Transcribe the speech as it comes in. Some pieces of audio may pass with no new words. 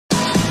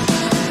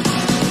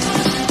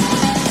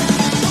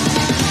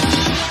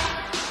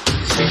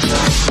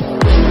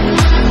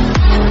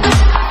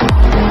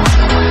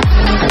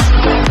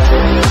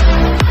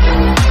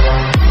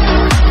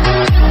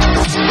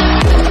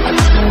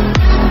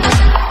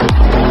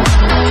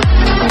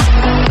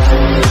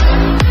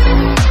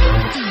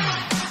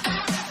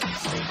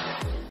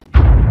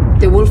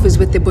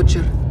with the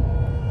Butcher.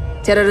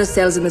 Terrorist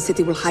cells in the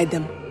city will hide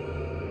them.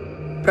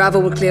 Bravo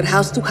will clear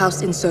house to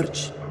house in search.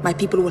 My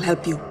people will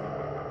help you.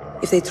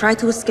 If they try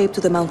to escape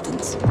to the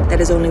mountains,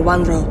 there is only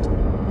one road.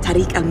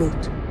 Tariq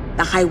al-Mut,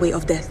 the highway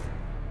of death.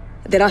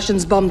 The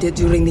Russians bombed it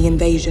during the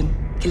invasion,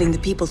 killing the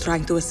people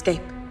trying to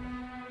escape.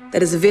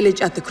 There is a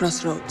village at the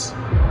crossroads.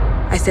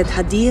 I sent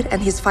Hadir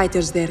and his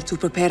fighters there to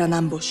prepare an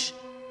ambush.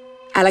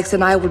 Alex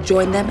and I will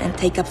join them and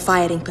take up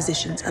firing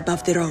positions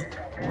above the road,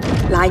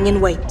 lying in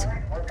wait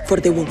for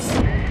the wolf.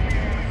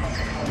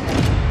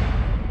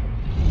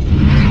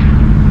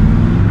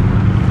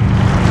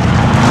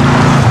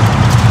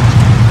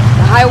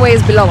 The highway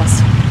is below us.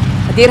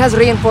 Hadir has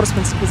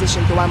reinforcements in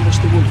position to ambush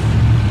the wolf.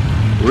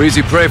 We're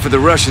easy prey for the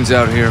Russians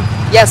out here.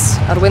 Yes,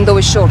 our window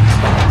is short.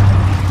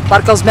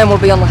 Barkov's men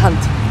will be on the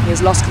hunt. He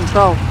has lost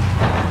control.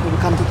 We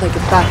will come to take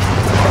it back.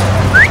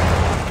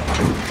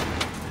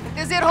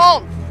 It is your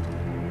home!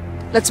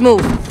 Let's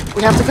move.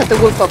 We have to cut the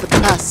wolf off at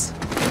the pass.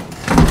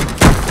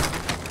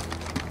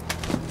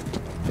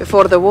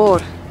 Before the war,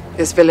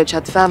 this village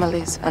had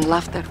families and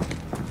laughter.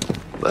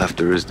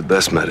 Laughter is the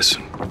best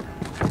medicine.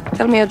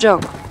 Tell me a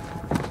joke.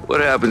 What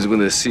happens when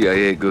the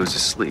CIA goes to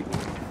sleep?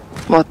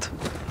 What?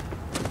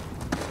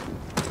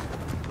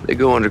 They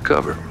go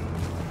undercover.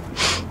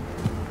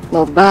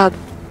 Not bad.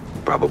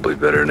 Probably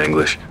better in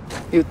English.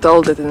 You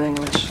told it in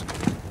English.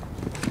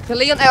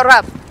 Kalian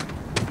Arab.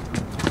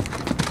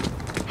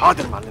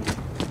 حاضر معلم.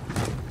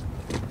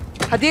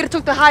 Hadir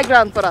took the high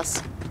ground for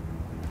us.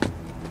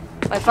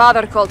 My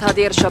father called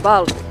Hadir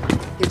Shabal,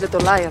 his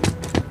little lion.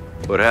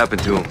 What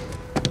happened to him?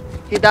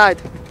 He died,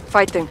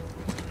 fighting.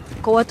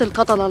 قوات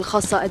القتلة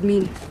الخاصة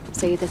أدمين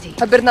سيدتي.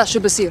 خبرنا شو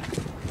بصير.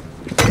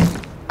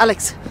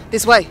 Alex,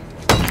 this way.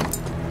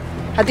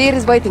 Hadir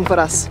is waiting for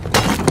us.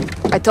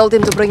 I told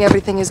him to bring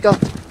everything he's got.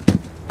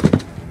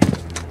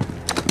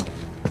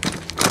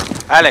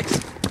 Alex,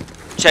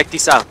 check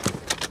this out.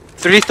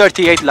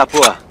 338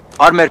 Lapua,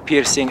 armor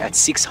piercing at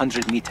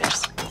 600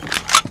 meters.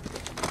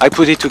 I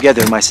put it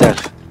together myself.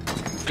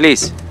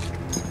 Please,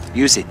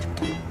 use it.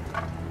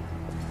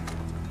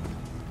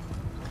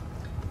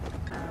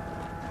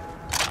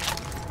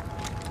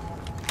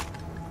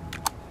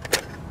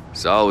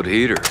 Solid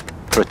heater.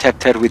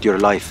 Protect her with your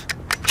life.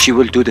 She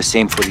will do the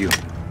same for you.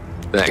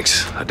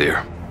 Thanks,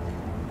 Hadir.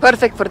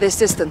 Perfect for this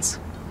distance.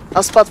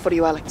 I'll spot for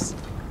you, Alex.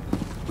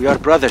 We are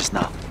brothers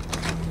now.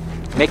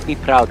 Make me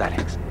proud,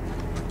 Alex.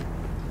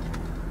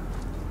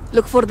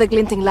 Look for the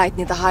glinting light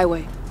near the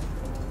highway.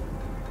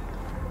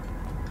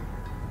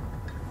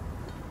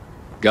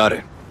 Got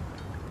it.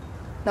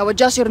 Now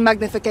adjust your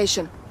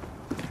magnification.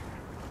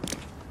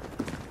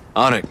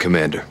 On it,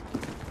 Commander.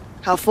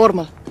 How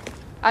formal.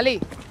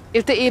 Ali,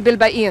 التقي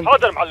بالباقيين.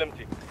 حاضر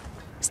معلمتي.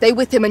 Stay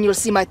with him and you'll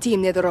see my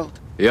team near the road.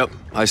 Yep,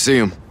 I see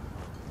him.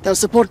 They'll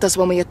support us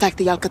when we attack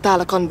the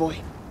Al-Qatala convoy.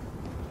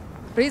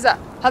 Riza,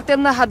 حط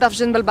لنا هدف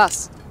جنب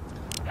الباص.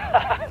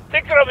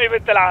 تكرمي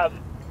بنت العم.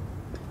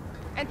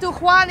 انتو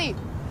اخواني.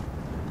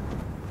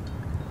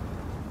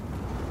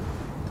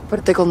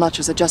 Vertical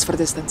notches adjust for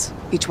distance.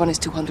 Each one is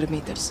 200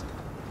 meters.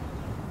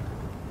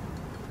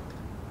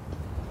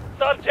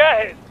 صار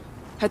جاهز.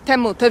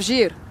 هتموا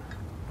تفجير.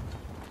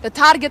 The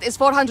target is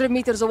 400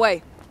 meters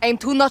away. Aim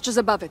 2 notches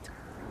above it.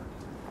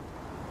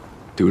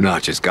 2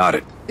 notches, got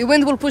it. The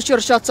wind will push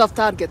your shots off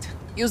target.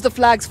 Use the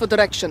flags for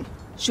direction.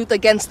 Shoot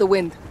against the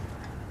wind.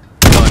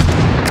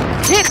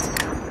 Hit!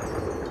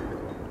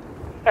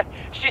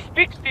 She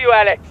speaks to you,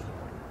 Alex.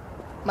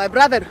 My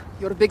brother,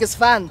 your biggest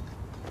fan.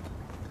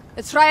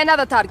 Let's try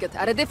another target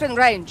at a different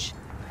range.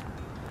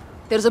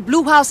 There's a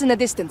blue house in the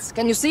distance.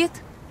 Can you see it?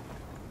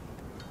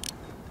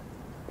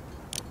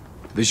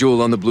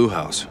 Visual on the blue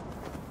house.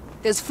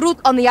 There's fruit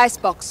on the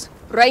icebox.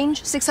 Range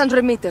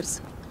 600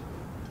 meters.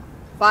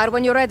 Fire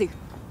when you're ready.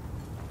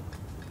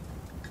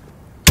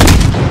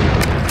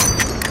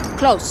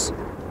 Close.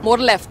 More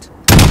left.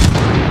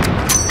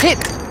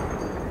 Hit!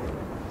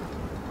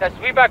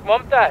 تسويبك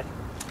ممتاز.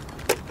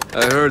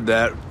 I heard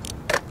that.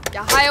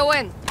 Yahaya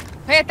win.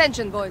 Pay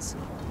attention, boys.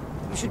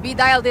 You should be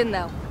dialed in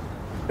now.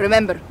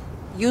 Remember,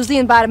 use the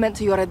environment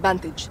to your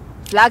advantage.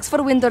 Flags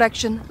for wind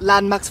direction,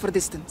 landmarks for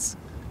distance.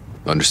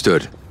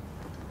 Understood.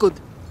 Good.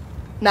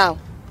 Now,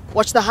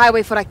 watch the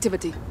highway for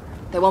activity.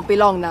 They won't be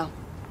long now.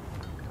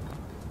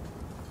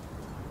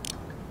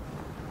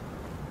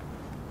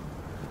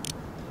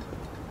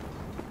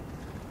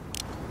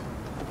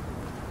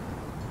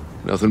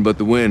 Nothing but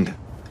the wind.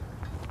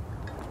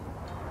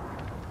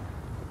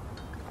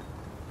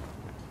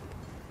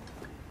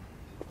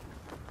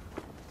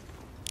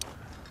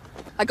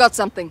 I got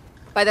something.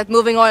 By that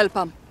moving oil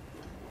pump.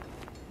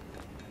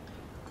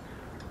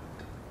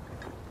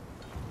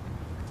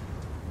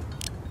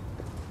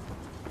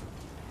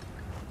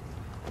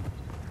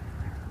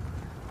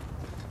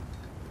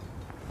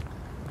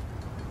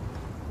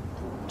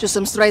 Just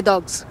some stray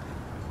dogs.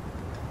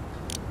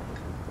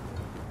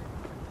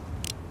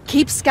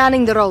 Keep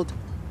scanning the road.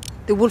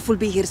 The wolf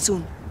will be here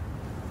soon.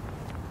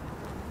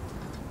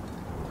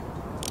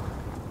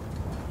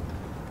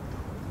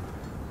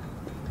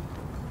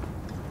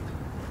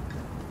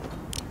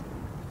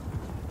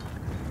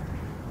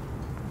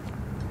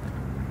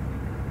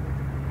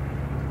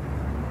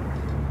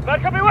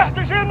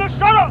 تحت شيء من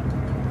الشرق.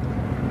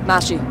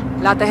 ماشي.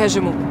 لا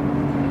تهاجموا.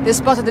 They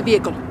spotted the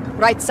vehicle.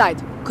 Right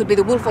side. Could be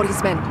the wolf or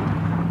his men.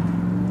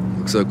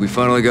 Looks like we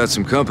finally got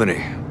some company.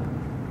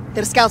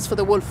 They're scouts for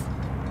the wolf.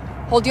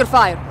 Hold your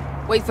fire.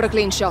 Wait for a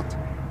clean shot.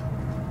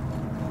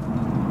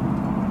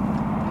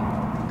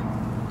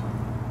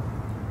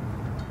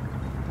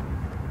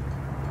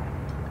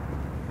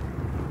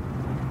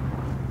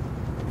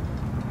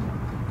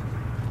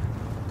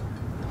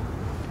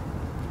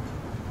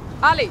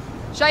 علي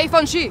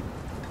شايفون شي؟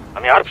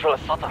 عم يعربشوا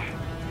للسطح.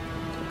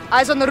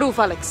 Eyes on the roof,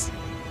 Alex.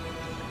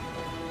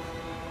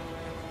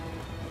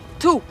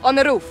 2 on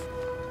the roof.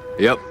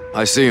 Yep,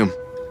 I see him.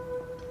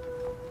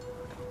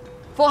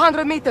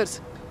 400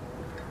 meters.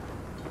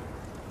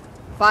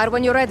 Fire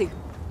when you're ready.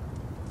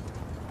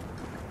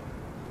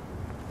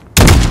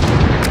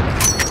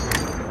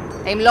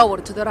 Aim lower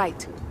to the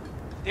right.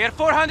 They're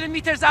 400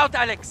 meters out,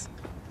 Alex.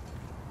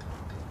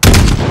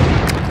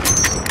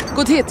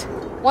 Good hit.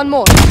 One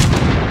more.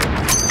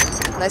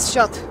 Nice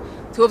shot.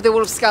 2 of the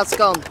wolf scouts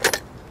gone.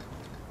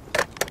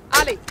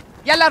 Ali,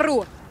 yalla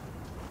الروح.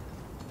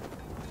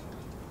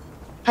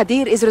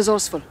 Hadir is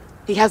resourceful.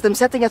 He has them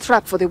setting a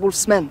trap for the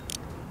wolf's men.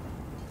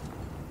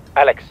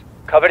 Alex,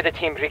 cover the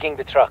team rigging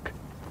the truck.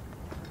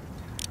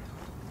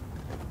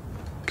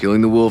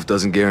 Killing the wolf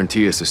doesn't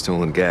guarantee us the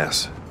stolen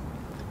gas.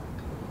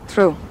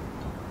 True.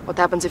 What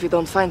happens if you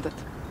don't find it?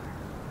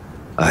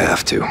 I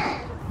have to.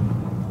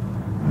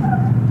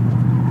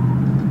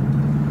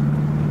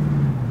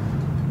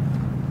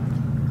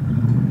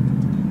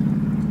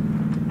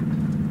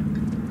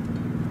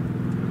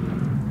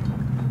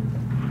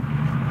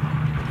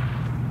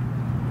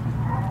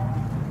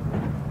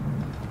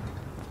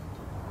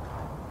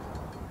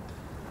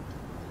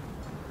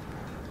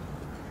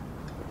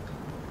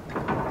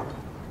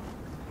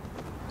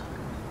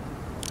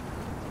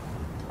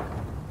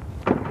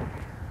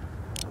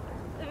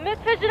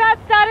 المتفجرات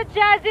صارت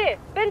جاهزة.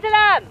 بنت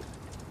العم.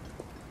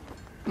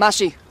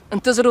 ماشي.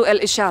 انتظروا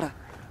الإشارة.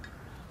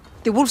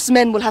 The wolf's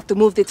men will have to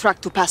move the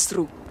truck to pass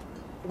through.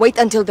 Wait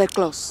until they're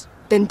close,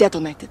 then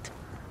detonate it.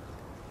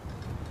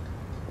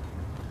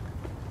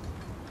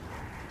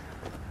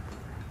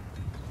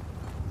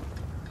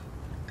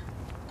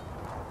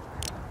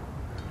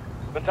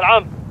 بنت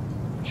العم،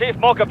 شايف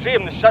موكب جاي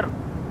من الشرق.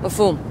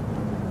 مفهوم.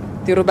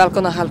 ديروا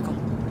بالكم أهلكم.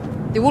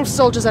 The wolf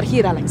soldiers are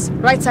here, Alex.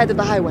 Right side of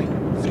the highway.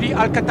 3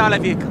 Al-Qatala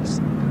vehicles.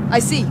 I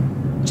see.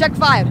 Check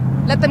fire.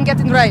 Let them get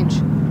in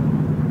range.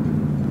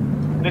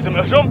 لازم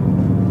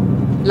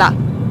نهجم؟ لا.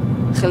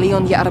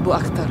 خليهم يقربوا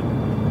أكتر.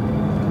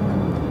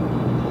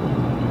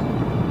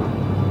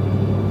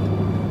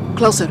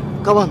 Closer.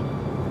 Go on.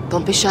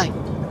 Don't be shy.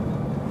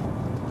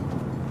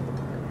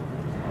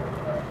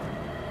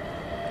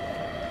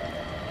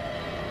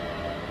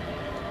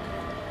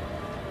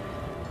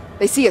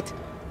 They see it.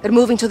 They're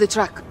moving to the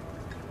truck.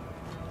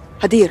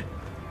 Hadir,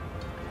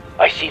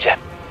 I see them.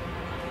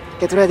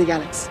 get ready,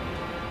 Alex.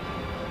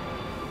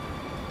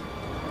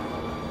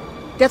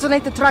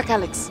 Detonate the truck,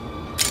 Alex.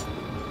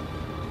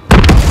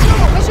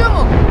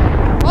 Mishumu!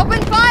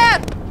 Open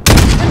fire!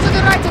 And to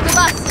the right of the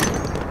bus.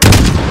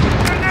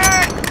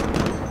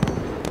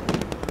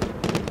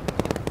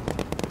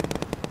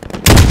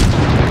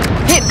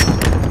 Hit!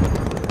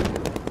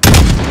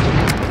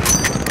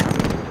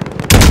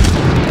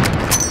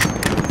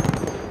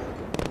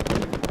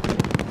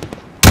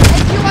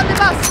 HQ on the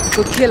bus!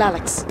 Good kill,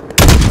 Alex.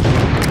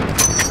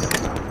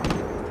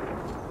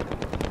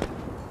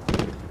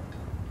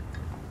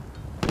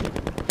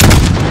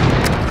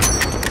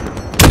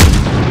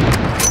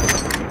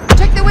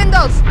 Check the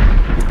windows!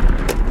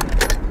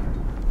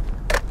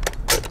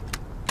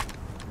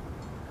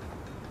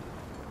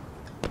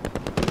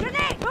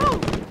 Grenade,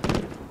 move!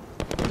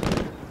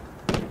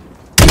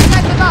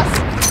 Inside the bus!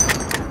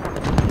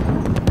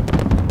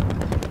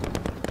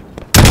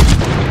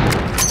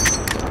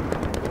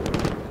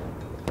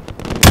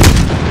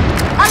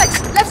 Alex,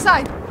 left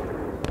side!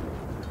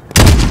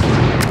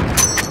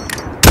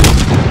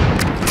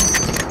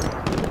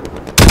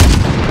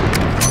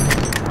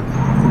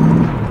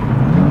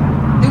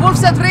 The wolf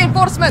sent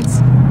reinforcements!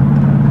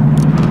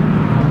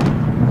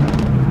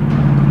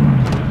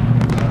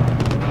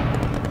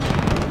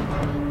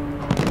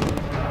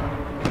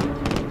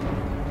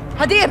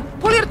 Hadir,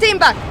 pull your team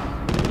back!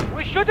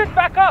 We shouldn't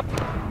back up.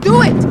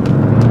 Do it!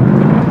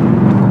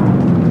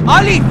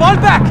 Ali, fall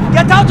back!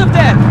 Get out of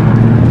there!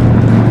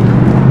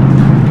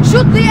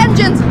 Shoot the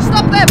engines!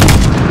 Stop them!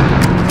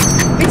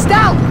 It's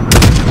down!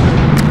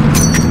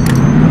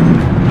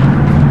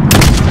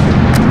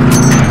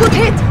 Good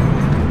hit!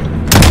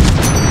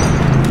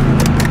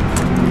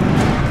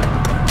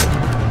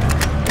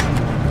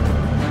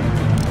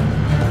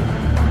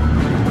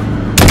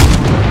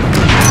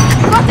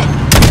 Got it!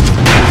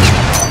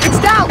 It's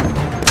down!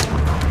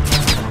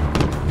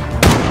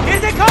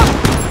 Here they come!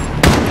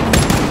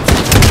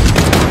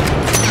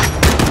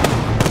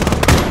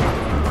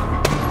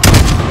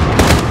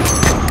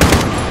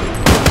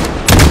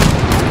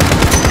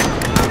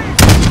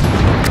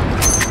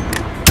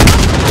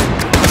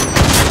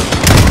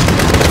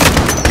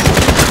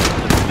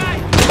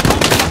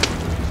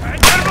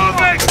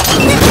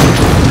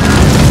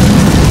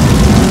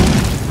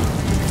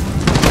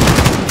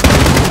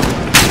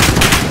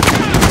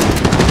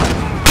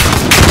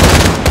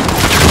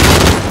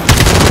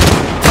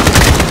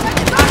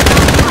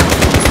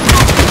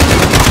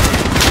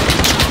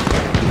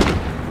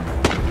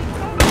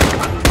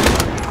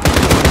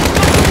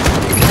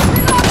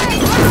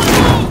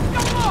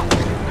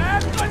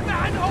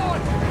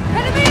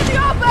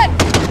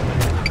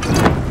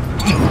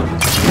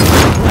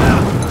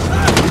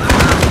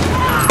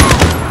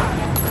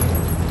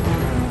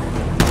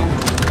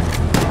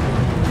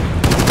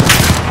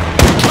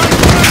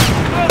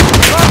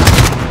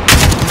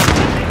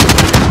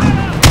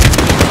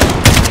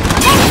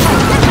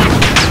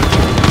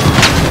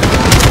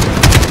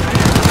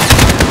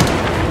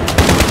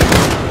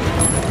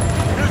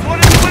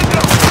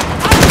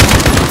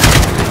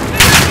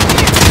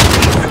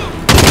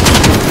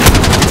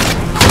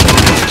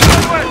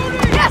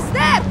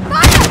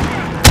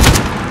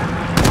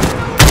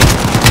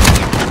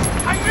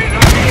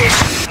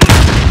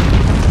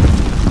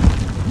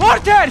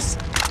 Mortars!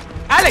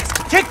 Alex,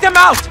 take them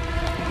out!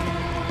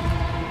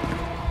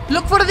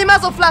 Look for the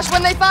muzzle flash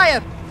when they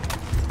fire!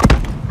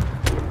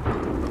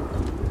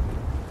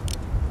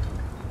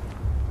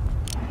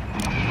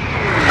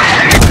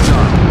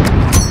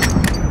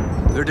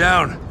 They're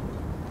down.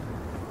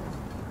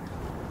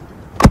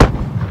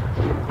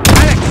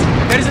 Alex,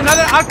 there is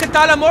another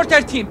Al-Qatala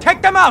mortar team.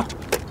 Take them out!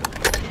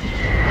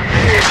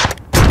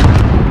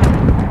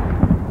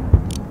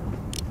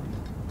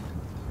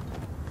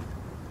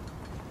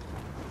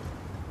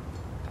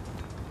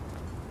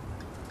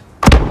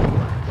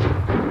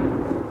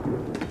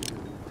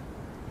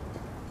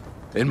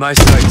 In my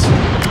sights.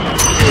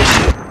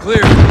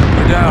 Clear.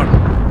 We're down.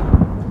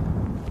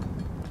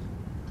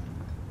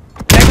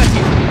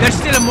 Negative. There's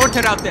still a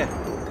mortar out there.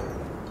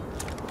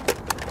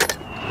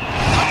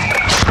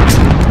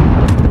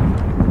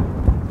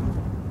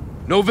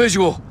 No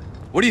visual.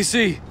 What do you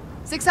see?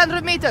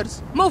 600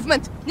 meters.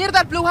 Movement. Near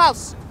that blue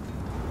house.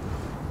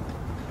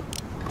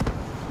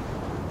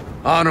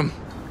 On them.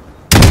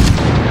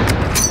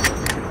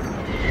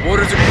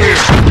 Mortars are clear.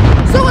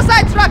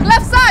 Suicide truck!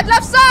 Left side!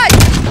 Left side!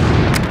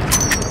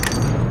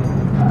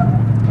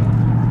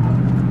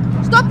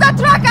 Stop that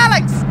truck,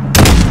 Alex!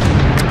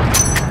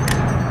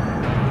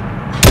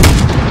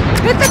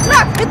 Hit the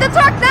truck! Hit the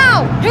truck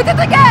now! Hit it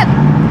again!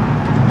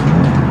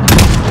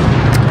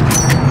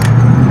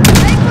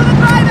 Aim for the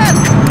driver!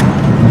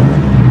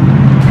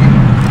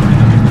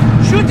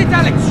 Shoot it,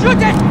 Alex!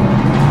 Shoot it!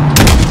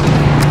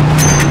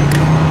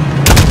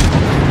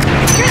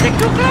 It's getting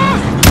too close!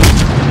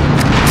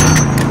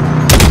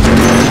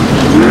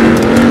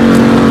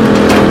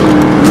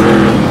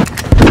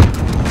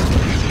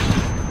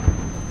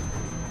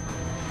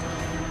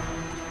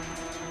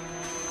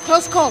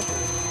 Close call.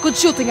 Good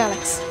shooting,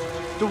 Alex.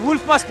 The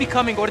wolf must be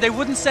coming, or they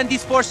wouldn't send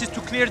these forces to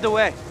clear the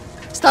way.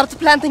 Start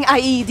planting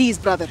IEDs,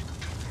 brother.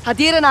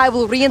 Hadir and I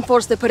will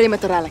reinforce the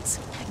perimeter, Alex.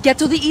 Get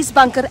to the east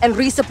bunker and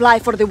resupply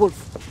for the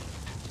wolf.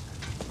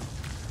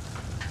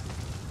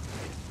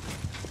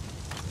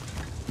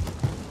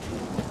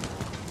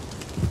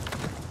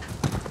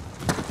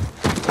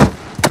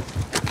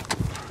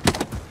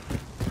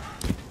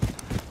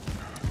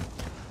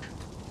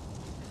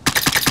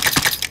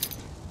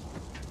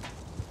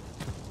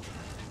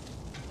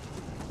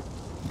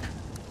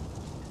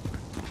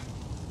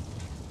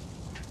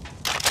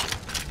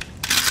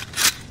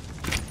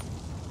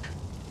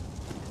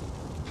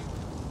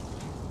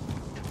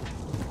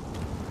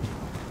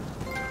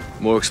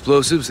 More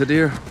explosives,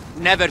 Hadir?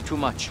 Never too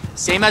much.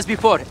 Same as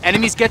before.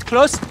 Enemies get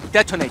close,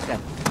 detonate them.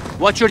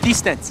 Watch your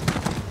distance.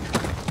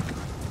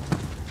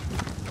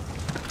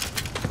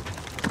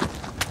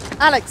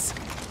 Alex,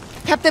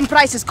 Captain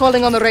Price is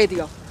calling on the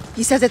radio.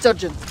 He says it's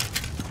urgent.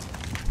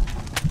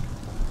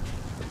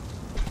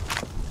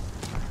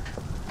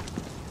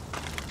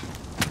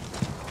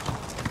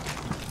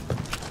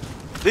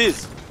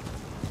 Liz.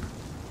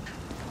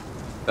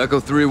 Echo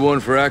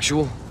 3-1 for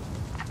actual.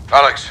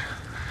 Alex,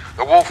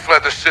 the wolf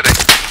fled the city.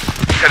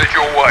 Headed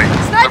your way.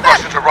 Sniper! The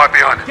Russians are right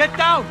behind. Get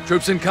down!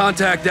 Troops in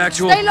contact,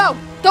 actual. Stay low!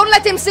 Don't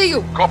let him see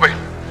you! Copy.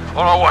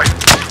 On our way.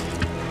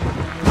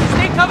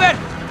 Stay covered!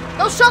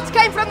 Those shots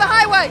came from the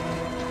highway!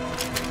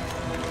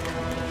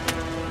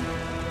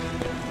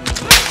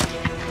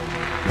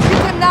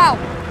 Hit him now!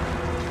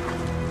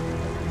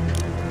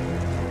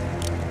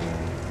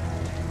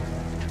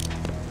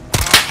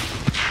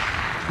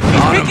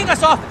 He's picking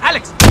us off!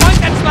 Alex, find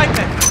that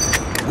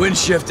sniper! Wind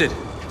shifted.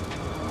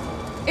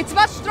 It's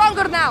much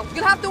stronger now.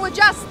 You'll have to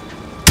adjust.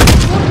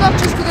 4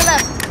 notches to the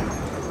left.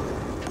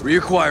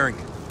 Reacquiring.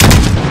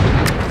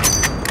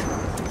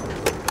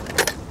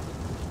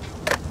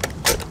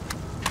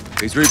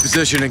 He's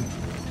repositioning.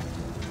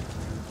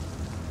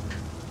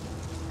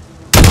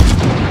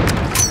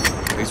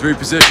 He's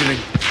repositioning.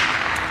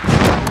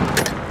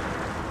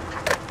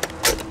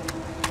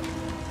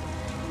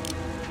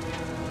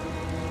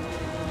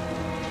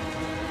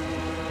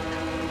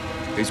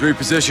 He's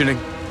repositioning.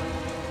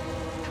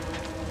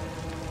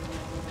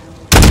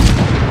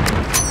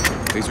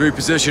 He's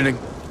repositioning.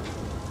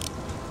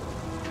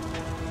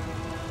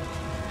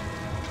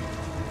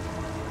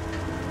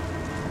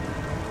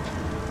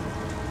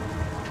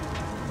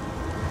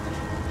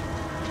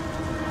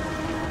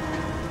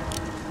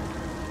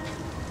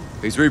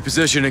 He's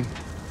repositioning.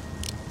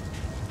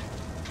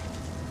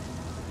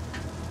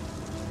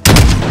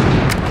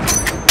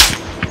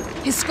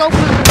 His scope will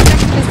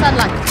reflect the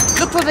sunlight.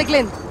 Look for the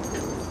glint.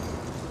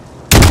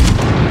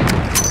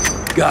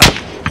 Got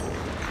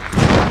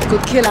it.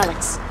 Good kill,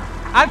 Alex.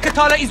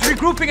 Al-Qatala is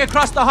regrouping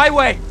across the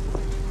highway!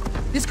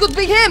 This could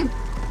be him!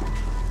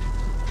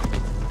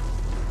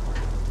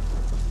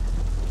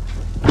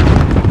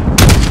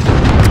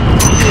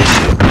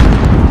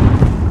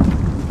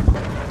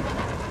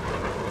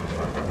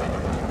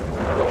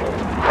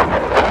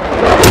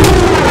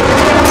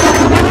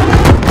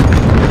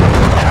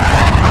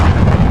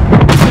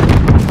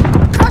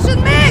 Russian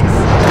MiGs!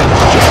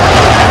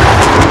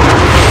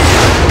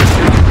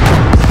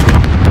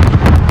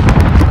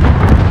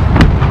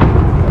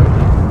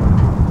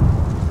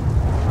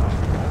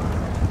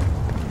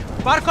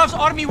 Barkov Markov's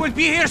army will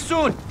be here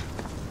soon!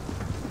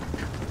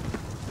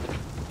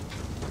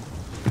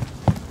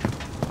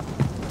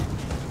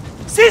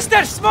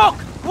 Sister, smoke!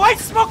 White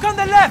smoke on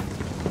the left!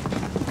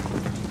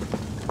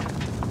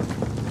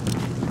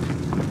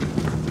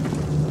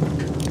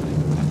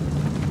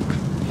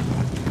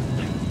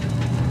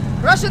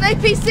 Russian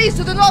APCs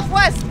to the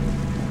northwest!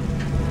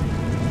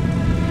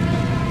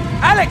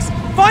 Alex,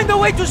 find a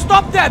way to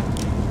stop them!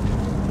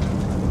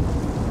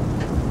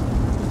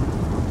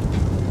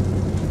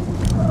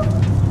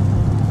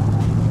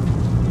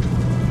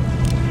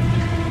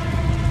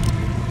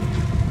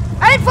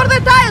 Aim for the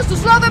tiles to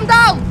slow them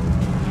down!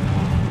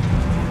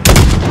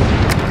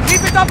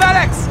 Keep it up,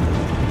 Alex!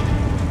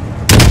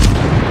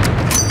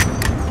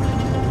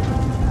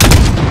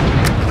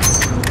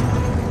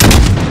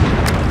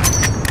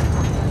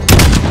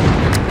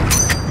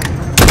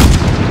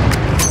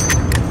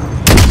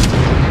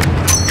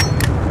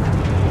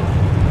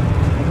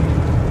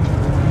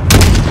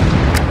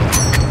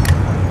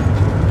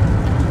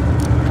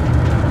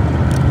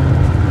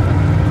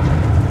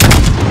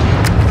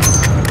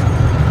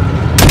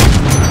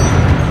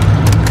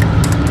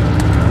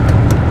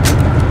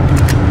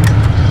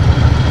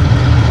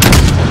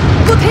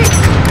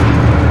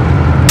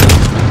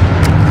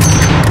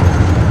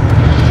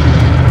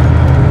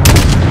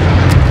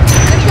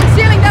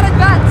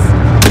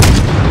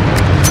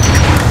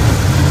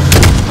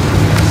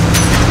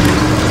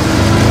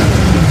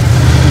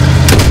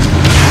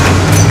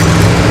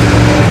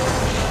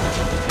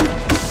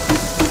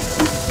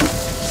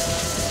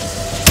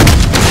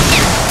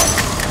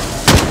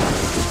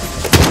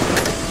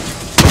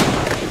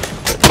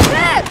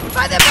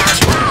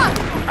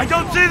 I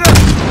don't see them!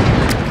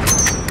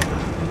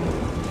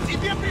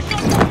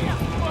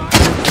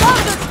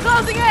 Soldiers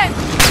closing in!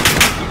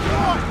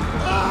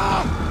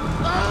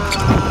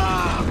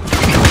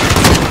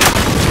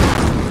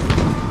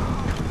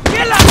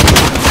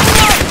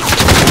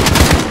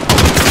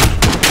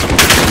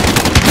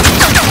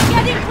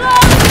 Getting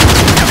close!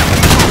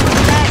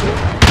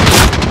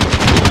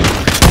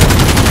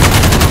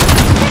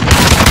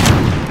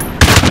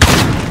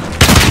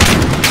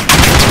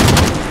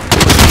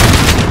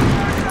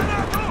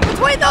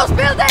 Between those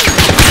buildings!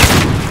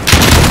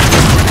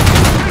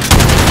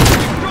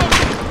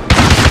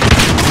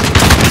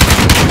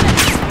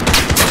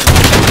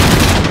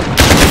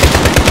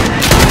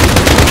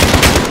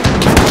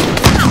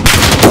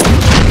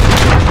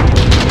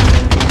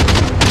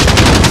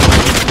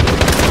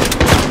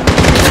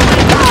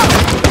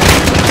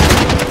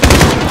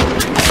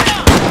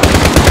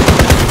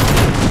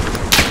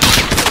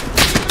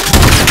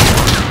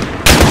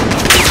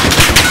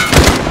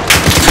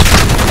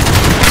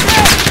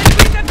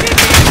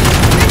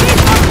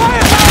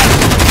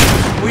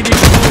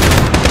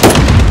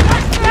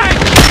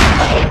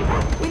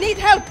 We need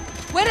help!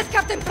 Where is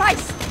Captain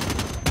Price?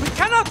 We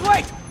cannot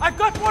wait! I've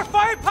got more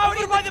firepower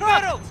in by the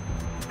barrels!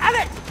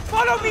 Alex,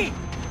 follow me!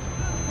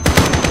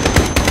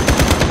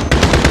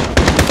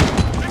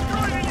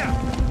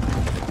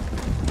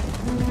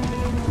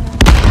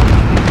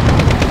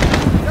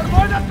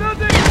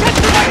 Get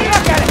to my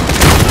truck, Alex!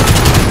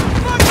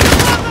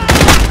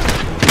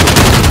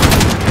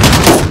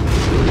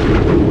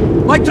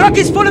 My truck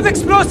is full of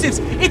explosives!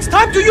 It's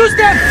time to use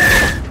them!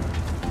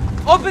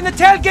 Open the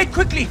tailgate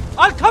quickly!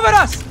 I'll cover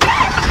us!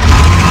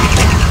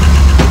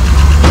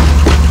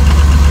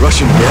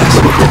 Russian gas?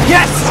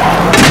 Yes!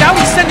 Now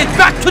we send it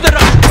back to the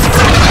Russians!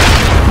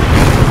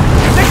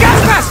 The gas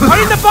masks are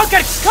in the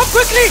bunker! Come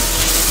quickly!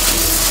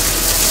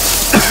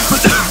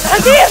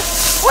 Nadir!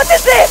 What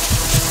is this?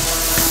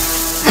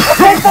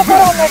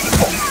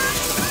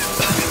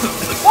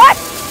 What?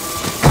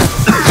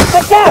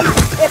 The gas!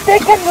 If they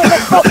can move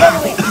it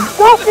properly!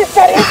 Go,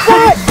 sister,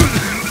 inside!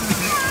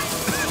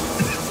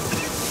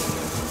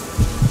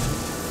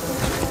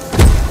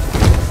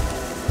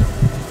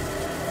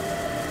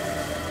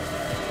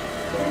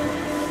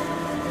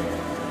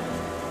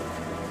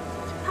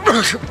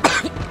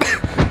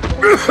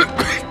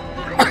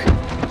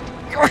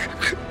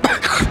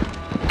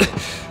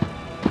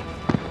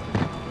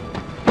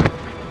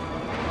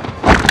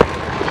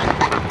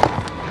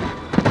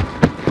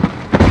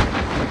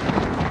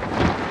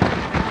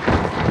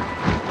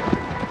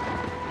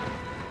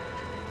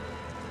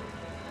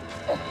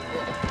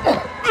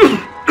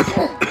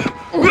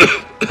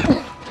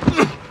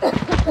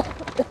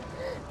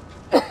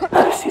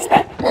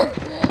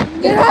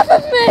 Get off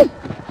of me!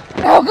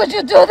 How could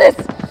you do this?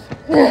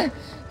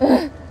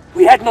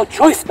 We had no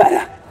choice,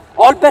 Farah.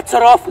 All bets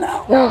are off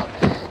now. No,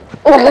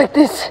 not like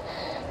this.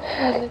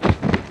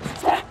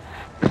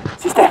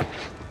 Sister.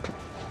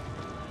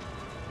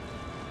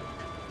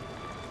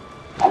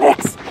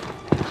 Alex.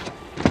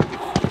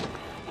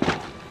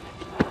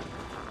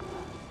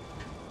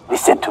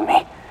 Listen to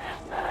me.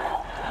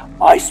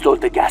 I stole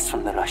the gas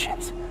from the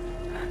Russians.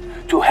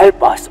 To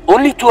help us,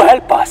 only to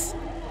help us.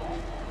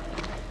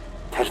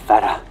 Tell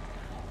Farah.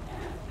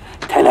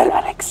 Tell her,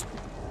 Alex.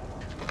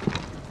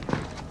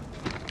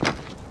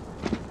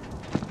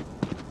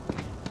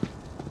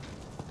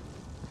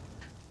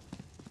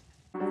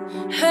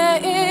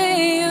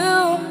 Hey,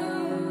 you.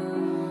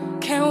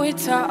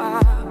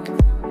 talk.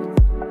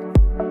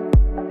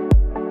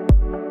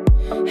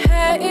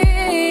 Hey.